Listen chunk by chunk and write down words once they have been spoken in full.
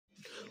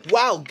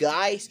Wow,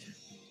 guys,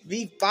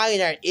 we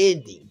find our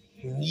ending.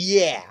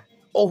 Yeah,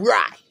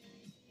 alright.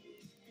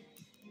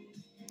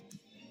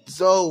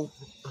 So,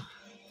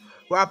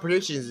 what are our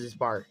predictions in this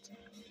part?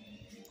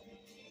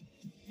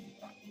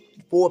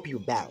 4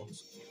 people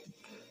battles.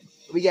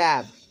 We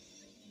got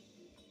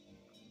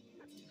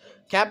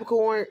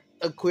Capricorn,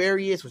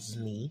 Aquarius, which is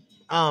me,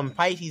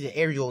 Pisces, and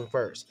Aries going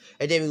first.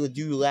 And then we will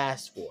do the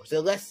last 4. So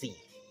let's see.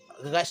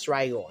 Let's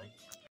try going.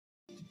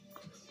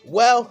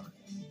 Well,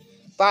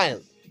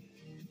 finally.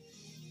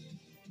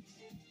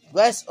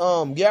 Let's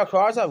get our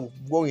cards out of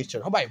rolling each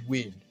other. How about I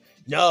win?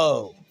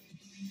 No.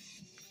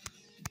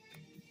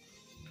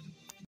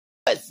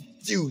 Let's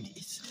do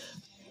this.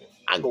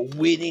 I'm gonna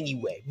win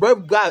anyway. Bro,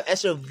 got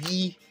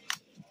SUV,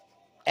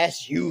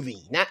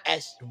 not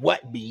S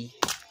what B.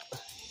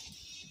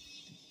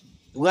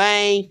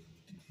 Lane,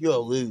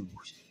 you'll lose.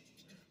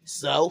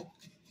 So,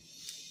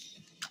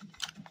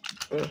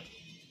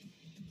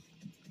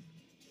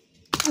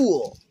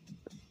 fool.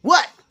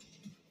 What?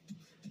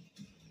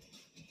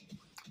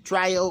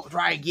 Try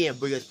again,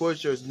 because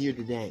Portia is near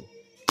the end.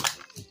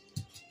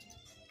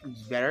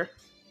 It's better.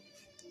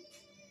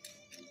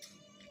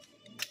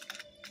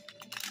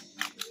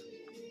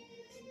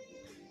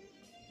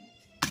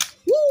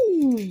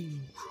 Woo!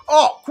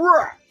 Oh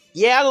crap!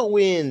 Yeah, I'm gonna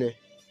win.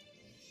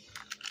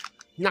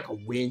 You're not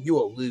gonna win, you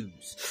will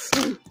lose.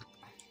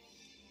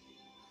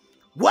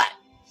 What?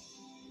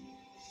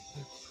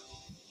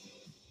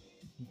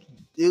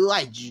 It look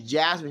like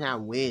Jasmine had a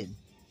win.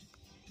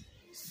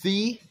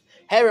 See?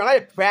 Hey, I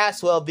like the past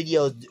 12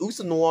 videos.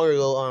 Usa no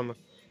longer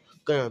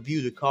gonna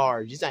view the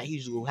card. Just not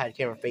usually will have the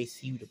camera face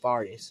see who the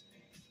farthest.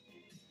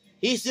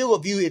 He still will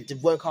view it the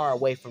one card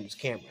away from his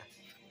camera.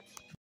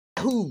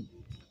 Who?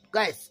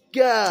 Let's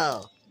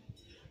go.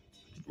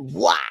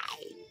 Why?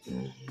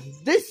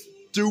 This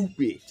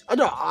stupid. I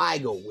know I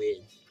go win.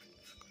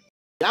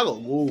 I go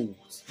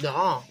lose.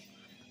 Nah.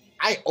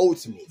 I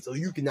ultimate, so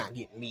you cannot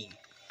get me.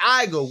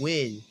 I go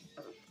win.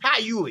 How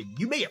you win?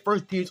 You made your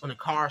first appearance on the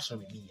card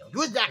summit video.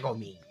 What's that gonna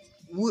mean?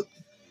 What?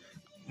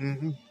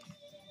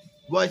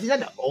 Well, he's not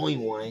the only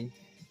one.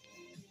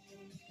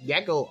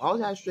 Gecko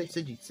also has straight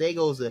City.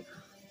 Sego's a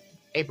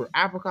April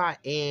Apricot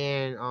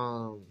and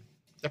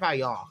they're probably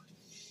y'all.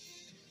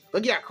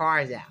 Let's get our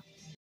cards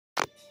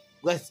out.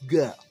 Let's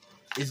go.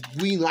 It's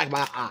green like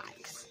my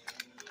eyes.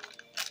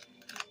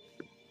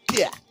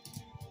 Yeah.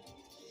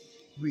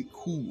 Really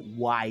cool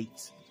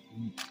white.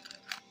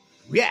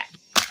 Yeah.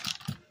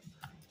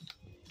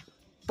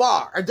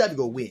 Bar. I definitely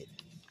gonna win.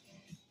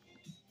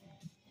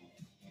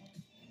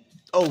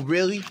 Oh,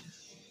 really?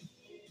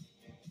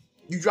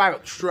 You drive a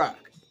truck.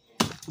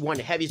 One of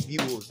the heaviest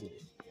vehicles in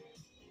it.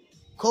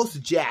 Close to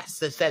Jack.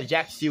 Instead of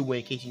Jack still win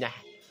in case you not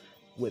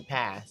went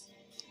past.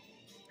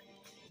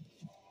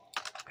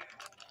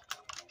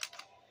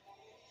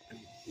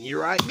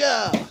 Here I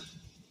go.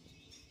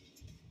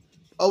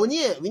 Oh, we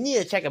need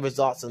to check the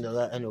results on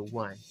the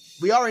one.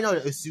 We already know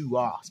that Asui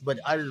lost, but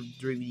the other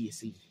 3 we need to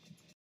see.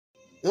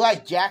 Look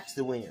like Jack's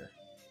the winner.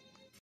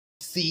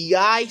 See,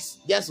 guys,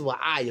 that's why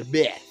I the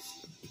best.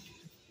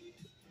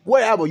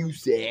 Whatever you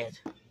said.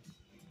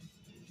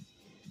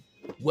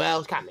 Well,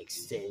 it kind of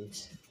makes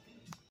sense.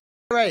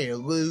 Ready to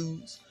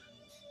lose?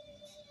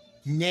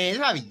 Nah, it's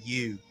probably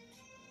you.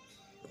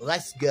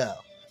 Let's go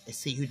and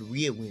see who the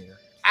real winner.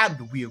 I'm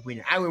the real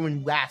winner. I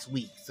won last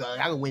week, so I'm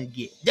gonna win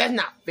again. That's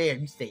not fair.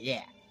 You say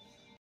that.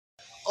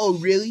 Oh,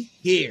 really?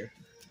 Here.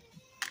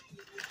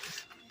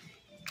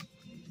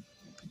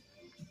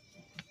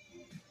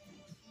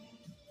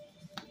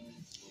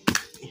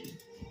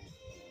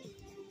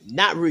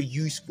 Not really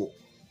useful.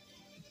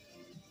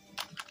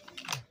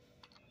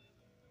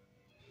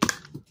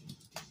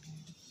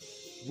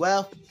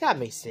 Well, that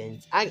makes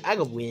sense. I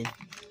can win.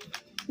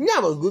 Now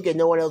I'm gonna look at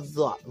no one else's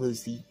thought,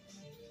 Lucy.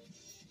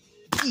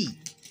 E.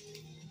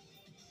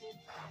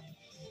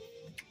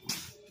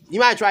 You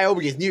might try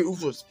over this near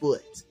Uso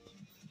split.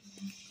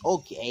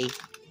 Okay.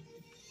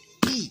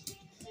 E.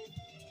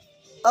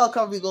 Oh,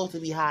 cover goes to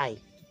be high.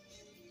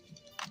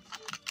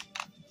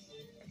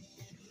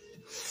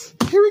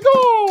 Here we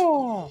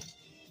go!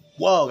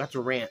 Whoa, that's a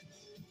rant.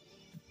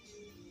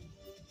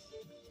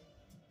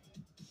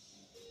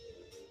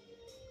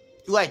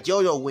 Like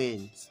Jojo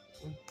wins.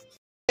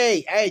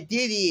 Hey, I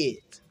did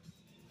it.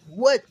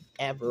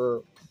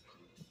 Whatever.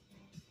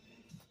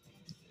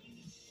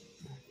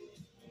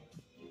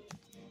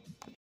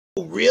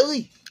 Oh,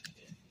 really?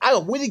 I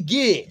gonna win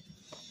again.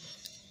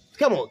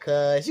 Come on,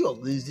 cuz. You gonna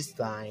lose this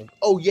time.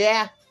 Oh,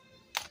 yeah?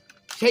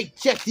 Hey,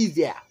 check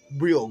these out.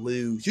 Real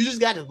lose. You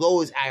just got the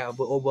lowest out of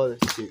all others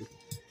two.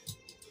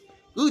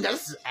 Ooh,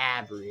 that's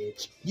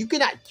average. You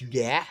cannot do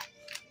that.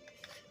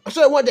 I'll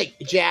show you one thing,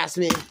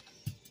 Jasmine.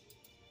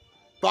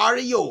 Part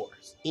of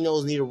yours. He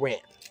knows need a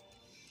ramp.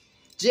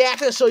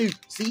 Jack, I'll show you.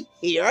 See?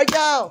 Here I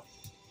go.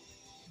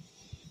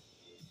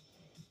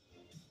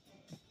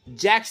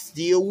 Jack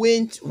still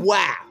wins.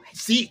 Wow.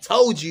 See,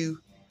 told you.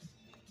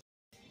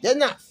 That's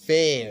not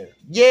fair.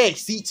 Yeah,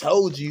 see,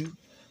 told you.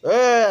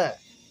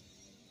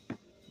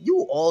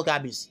 You all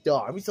gotta be a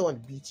star. Every someone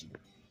to beat you.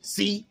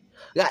 See?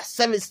 Got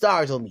 7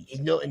 stars on me.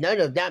 And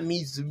none of that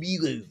means we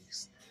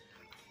lose.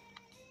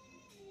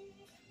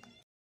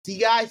 See,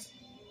 guys?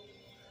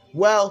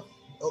 Well,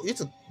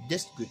 it's a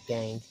district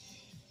game.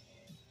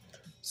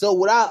 So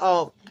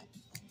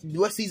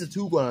what season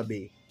 2 gonna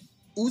be?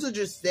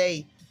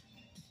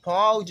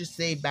 Paul just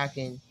say back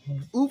in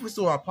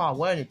or Paul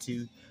 1 and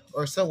 2,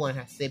 or someone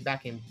has said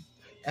back in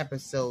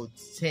episode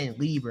 10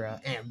 Libra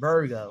and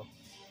Virgo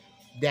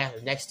that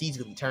the next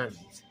season gonna be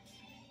tourneys.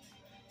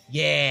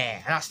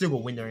 Yeah, and I still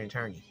gonna win during the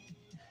tourney.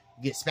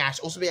 Get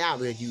smashed. Also be out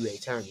there do a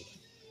tourney.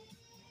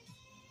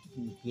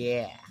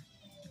 Yeah.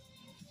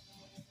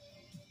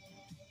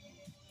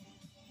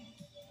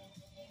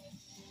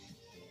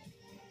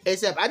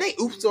 Except I think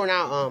Oops are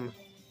now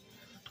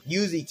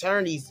use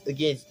eternities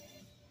against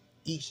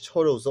each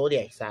total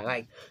Zodiac side.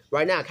 Like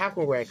right now,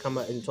 Capricorn will come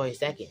up in the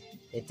 22nd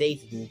and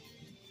dates in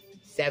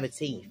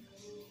 17th.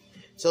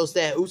 So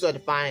instead, Oops are to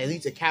find at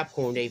least a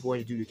Capricorn day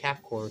going to do the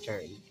Capricorn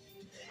tourney.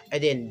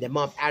 And then the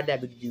month after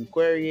that, we can do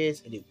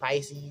Aquarius and do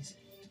Pisces.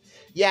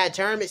 Yeah,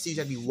 tournament series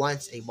have to be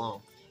once a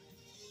month.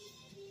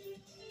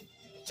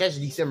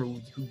 Especially December,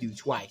 we do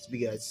twice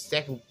because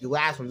the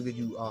last one we could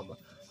do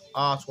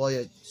all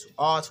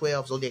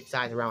 12 Zodiac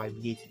signs around like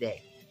we did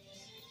today.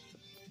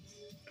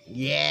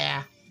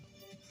 Yeah,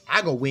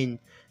 I go win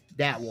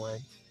that one.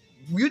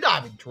 You're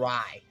not even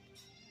try.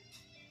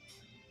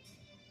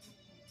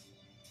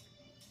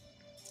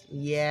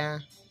 Yeah.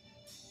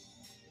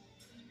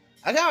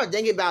 I kind of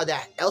thinking about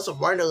that. Elsa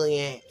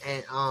Wonderland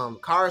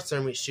and Cars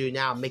Tournament should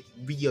now make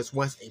videos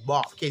once a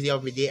month because they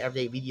already did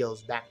everyday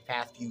videos back the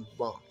past few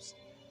months.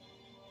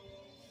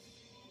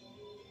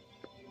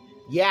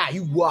 Yeah,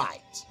 you right.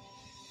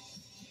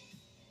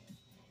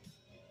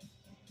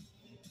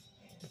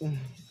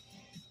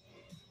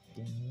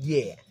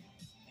 Yeah.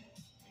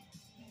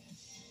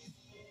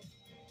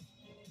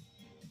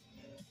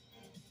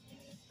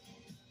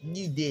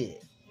 You did.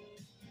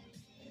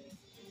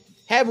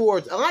 Heavy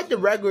words. I like the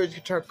regular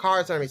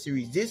Cars Tournament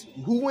series. This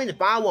who win the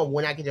final one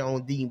when I get their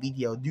own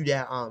video. Do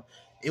that.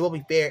 It won't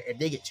be fair if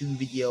they get 2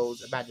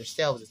 videos about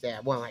themselves instead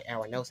of one like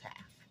everyone else have.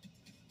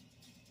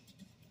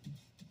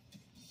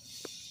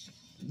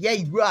 Yeah,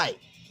 you're right.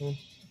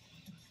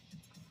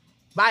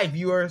 Bye,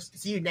 viewers.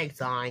 See you next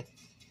time.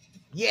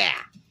 Yeah.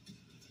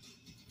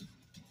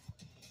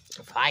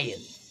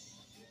 Finally.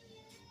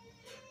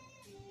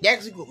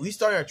 Next week, we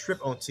start our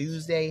trip on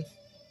Tuesday.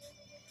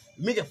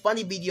 We make a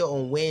funny video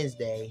on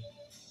Wednesday.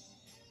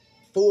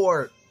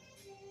 For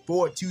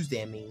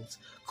Tuesday, means.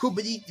 Cool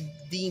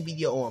Dean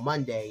video on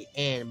Monday.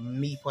 And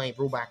me playing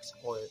Roblox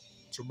on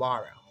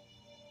tomorrow.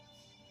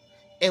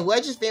 And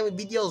Legends Family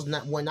videos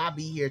will not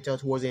be here till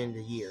towards the end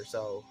of the year.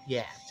 So,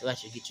 yeah. To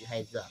let you get your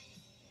heads up.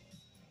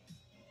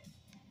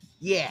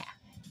 Yeah.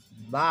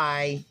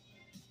 Bye.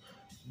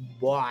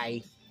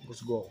 Bye.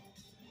 Let's go.